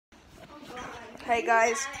Hey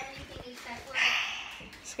guys,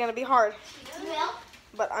 it's gonna be hard,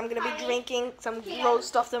 but I'm gonna be drinking some gross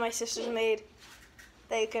stuff that my sisters made.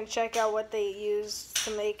 They can check out what they use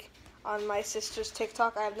to make on my sister's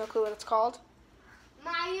TikTok. I have no clue what it's called.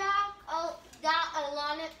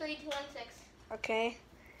 Maya.Alana3216. Okay,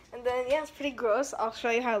 and then yeah, it's pretty gross. I'll show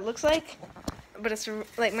you how it looks like. But it's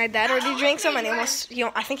like my dad already drank some, and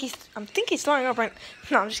I think he's throwing up right.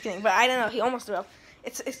 No, I'm just kidding. But I don't know. He almost threw up.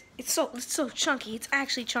 It's so chunky. It's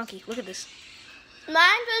actually chunky. Look at this.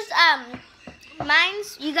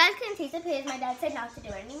 Mine's, you guys can taste it because my dad said not to do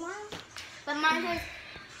it anymore. But mine was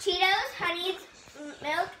Cheetos, honey,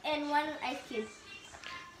 milk, and 1 ice cube.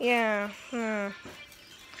 Yeah.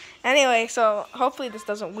 Anyway, so hopefully this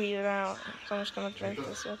doesn't weed it out. So I'm just gonna drink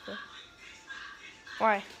this. Okay.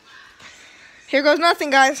 Why? Here goes nothing,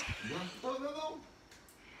 guys. No.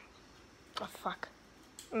 Oh fuck.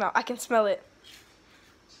 No, I can smell it.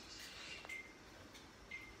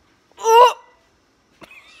 Oh!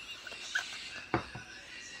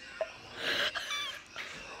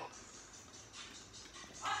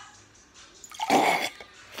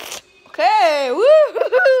 Okay, woo!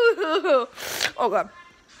 Oh god.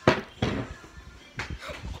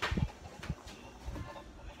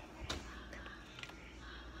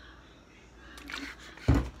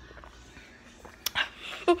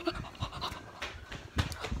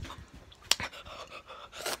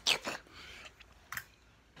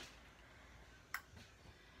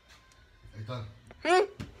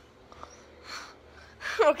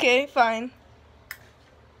 Okay, fine.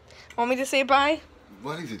 Want me to say bye?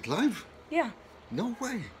 What is it, live? Yeah. No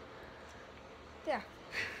way. Yeah.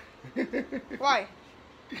 Why?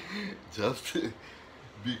 Just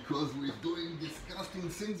because we're doing disgusting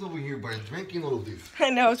things over here by drinking all of this. I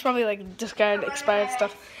know, it's probably like discarded, expired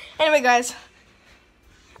stuff. Anyway, guys.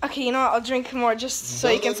 Okay, you know what? I'll drink more just so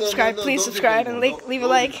you can subscribe. Please subscribe and leave a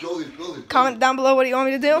like. Close it. Comment down below what do you want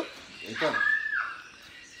me to do. Ethan.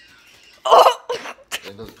 Oh!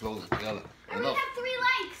 Ethan, close it. Yalla. I already have 3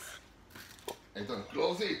 likes. Ethan,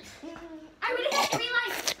 close it. I already have 3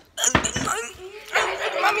 likes.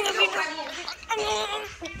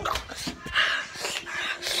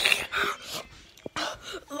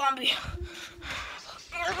 Zombie.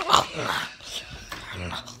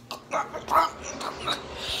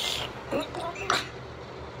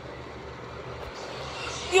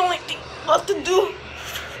 The only thing left to do.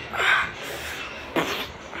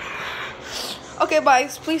 Okay,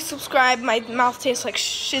 guys, please subscribe. My mouth tastes like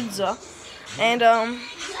shizza. And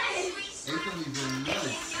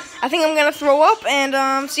I think I'm gonna throw up,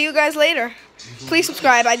 and see you guys later. Please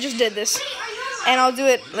subscribe. I just did this, and I'll do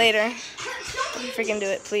it later. Freaking do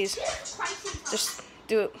it, please. Just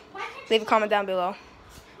do it. Leave a comment down below.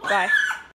 Bye.